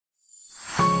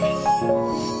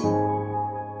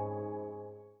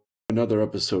another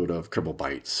episode of Cribl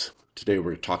Bytes. Today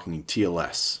we're talking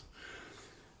TLS.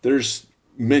 There's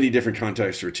many different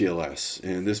contexts for TLS.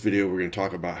 In this video we're going to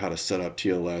talk about how to set up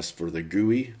TLS for the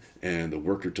GUI and the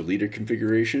worker to leader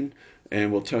configuration,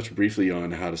 and we'll touch briefly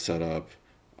on how to set up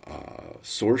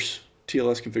source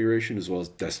TLS configuration as well as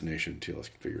destination TLS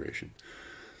configuration.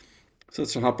 So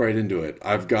let's hop right into it.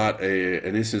 I've got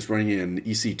an instance running in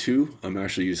EC2. I'm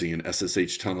actually using an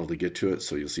SSH tunnel to get to it,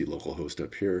 so you'll see localhost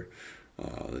up here.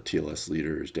 The TLS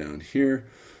leader is down here.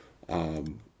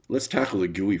 Let's tackle the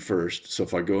GUI first. So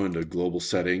if I go into global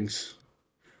settings,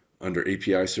 under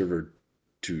API server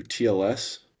to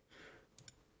TLS,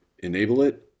 enable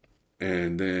it,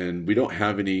 and then we don't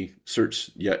have any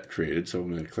certs yet created, so I'm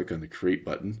going to click on the create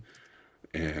button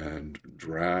and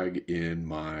drag in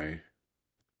my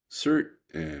cert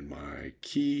and my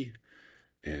key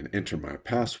and enter my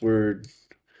password.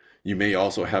 You may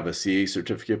also have a CA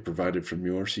certificate provided from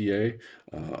your CA.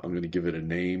 I'm going to give it a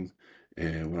name,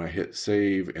 and when I hit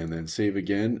save and then save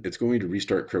again, it's going to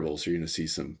restart Cribl, so you're going to see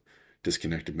some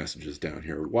disconnected messages down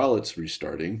here. While it's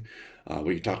restarting,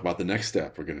 we can talk about the next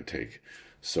step we're going to take.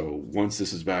 So once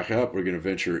this is back up, we're going to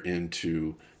venture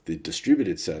into the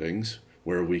distributed settings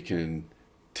where we can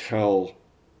tell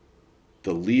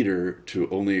the leader to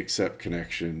only accept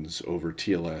connections over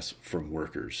TLS from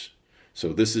workers.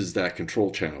 So this is that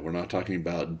control channel. We're not talking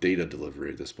about data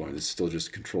delivery at this point. It's still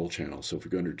just control channel. So if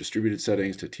we go under distributed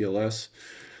settings to TLS,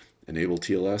 enable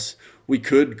TLS, we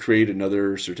could create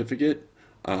another certificate.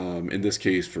 In this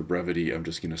case, for brevity, I'm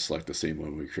just going to select the same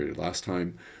one we created last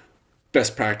time.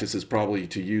 Best practice is probably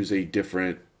to use a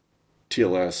different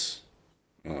TLS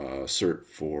cert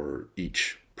for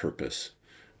each purpose.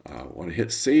 I want to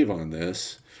hit save on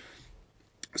this.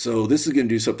 So this is going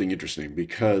to do something interesting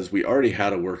because we already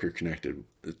had a worker connected.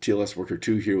 The TLS worker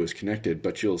 2 here was connected,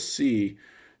 but you'll see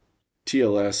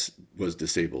TLS was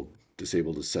disabled.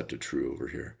 Disabled is set to true over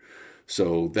here.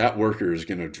 So that worker is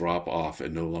going to drop off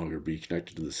and no longer be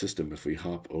connected to the system. If we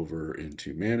hop over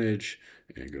into manage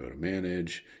and go to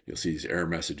manage, you'll see these error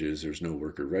messages. There's no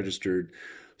worker registered.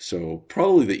 So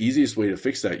probably the easiest way to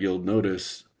fix that, you'll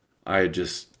notice I had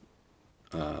just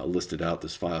listed out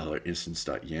this file at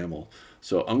instance.yaml.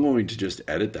 So I'm going to just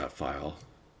edit that file.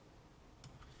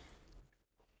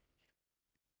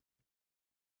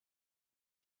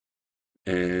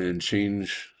 And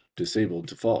change disabled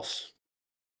to false.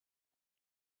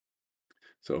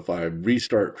 So if I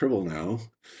restart Cribl now,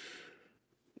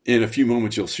 in a few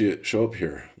moments you'll see it show up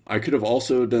here. I could have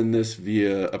also done this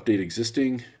via update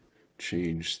existing,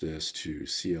 change this to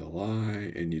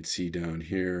CLI, and you'd see down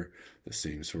here the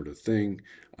same sort of thing.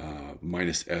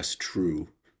 -s true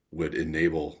would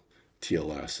enable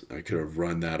TLS. I could have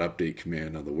run that update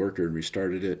command on the worker and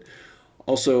restarted it.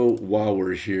 Also, while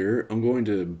we're here, I'm going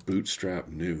to bootstrap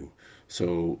new.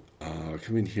 So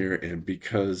come in here, and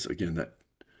because, again, that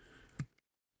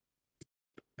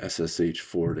SSH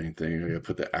forwarding thing, I gotta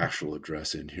put the actual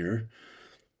address in here.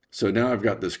 So now I've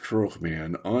got this curl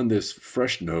command on this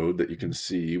fresh node that you can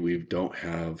see we don't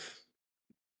have.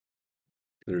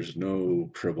 There's no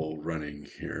Cribl running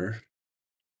here.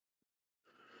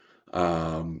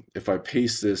 If I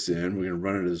paste this in, we're going to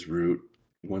run it as root.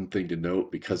 One thing to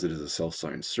note, because it is a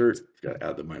self-signed cert, I've got to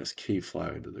add the -k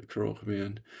flag to the curl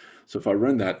command. So if I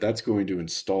run that, that's going to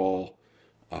install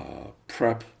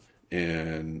prep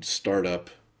and start up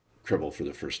Cribl for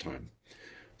the first time.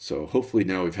 So hopefully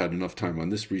now we've had enough time on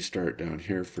this restart down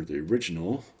here for the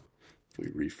original. If we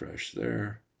refresh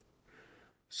there.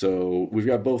 So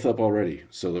we've got both up already.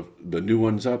 So the new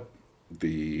one's up.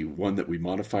 The one that we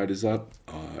modified is up.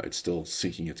 It's still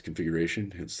syncing its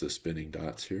configuration, hence the spinning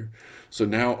dots here. So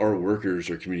now our workers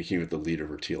are communicating with the leader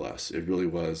over TLS. It really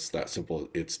was that simple.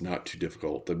 It's not too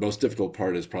difficult. The most difficult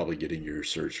part is probably getting your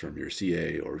certs from your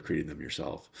CA or creating them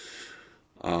yourself.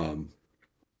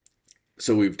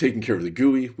 So we've taken care of the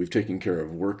GUI, we've taken care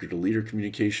of worker to leader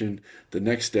communication. The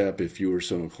next step, if you were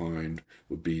so inclined,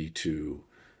 would be to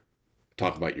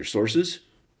talk about your sources.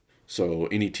 So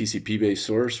any TCP-based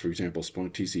source, for example,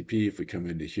 Splunk TCP, if we come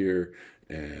into here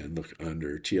and look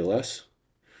under TLS,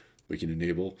 we can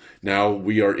enable. Now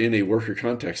we are in a worker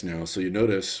context now, so you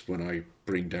notice when I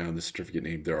bring down the certificate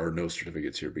name, there are no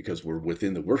certificates here because we're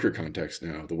within the worker context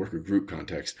now, the worker group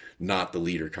context, not the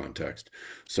leader context.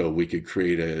 So we could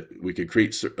create a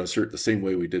cert the same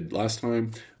way we did last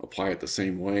time, apply it the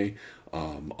same way.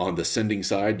 On the sending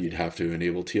side, you'd have to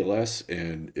enable TLS,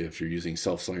 and if you're using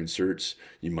self-signed certs,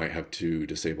 you might have to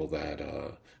disable that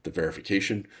the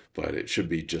verification, but it should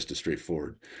be just as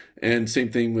straightforward. And same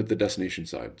thing with the destination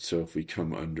side. So if we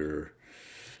come under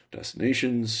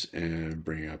destinations and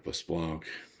bring up a Splunk.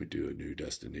 We do a new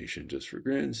destination just for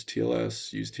grins,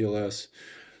 TLS, use TLS.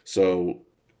 So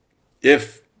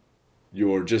if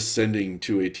you're just sending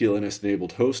to a TLS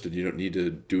enabled host and you don't need to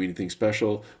do anything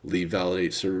special, leave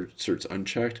validate certs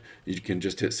unchecked, you can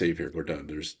just hit save here. We're done.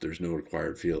 There's no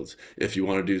required fields. If you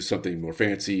want to do something more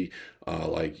fancy,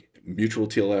 like mutual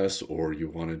TLS, or you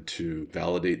wanted to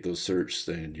validate those certs,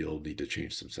 then you'll need to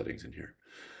change some settings in here.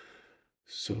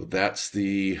 So that's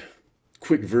the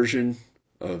quick version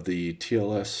of the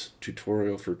TLS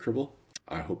tutorial for Cribl.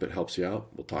 I hope it helps you out.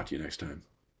 We'll talk to you next time.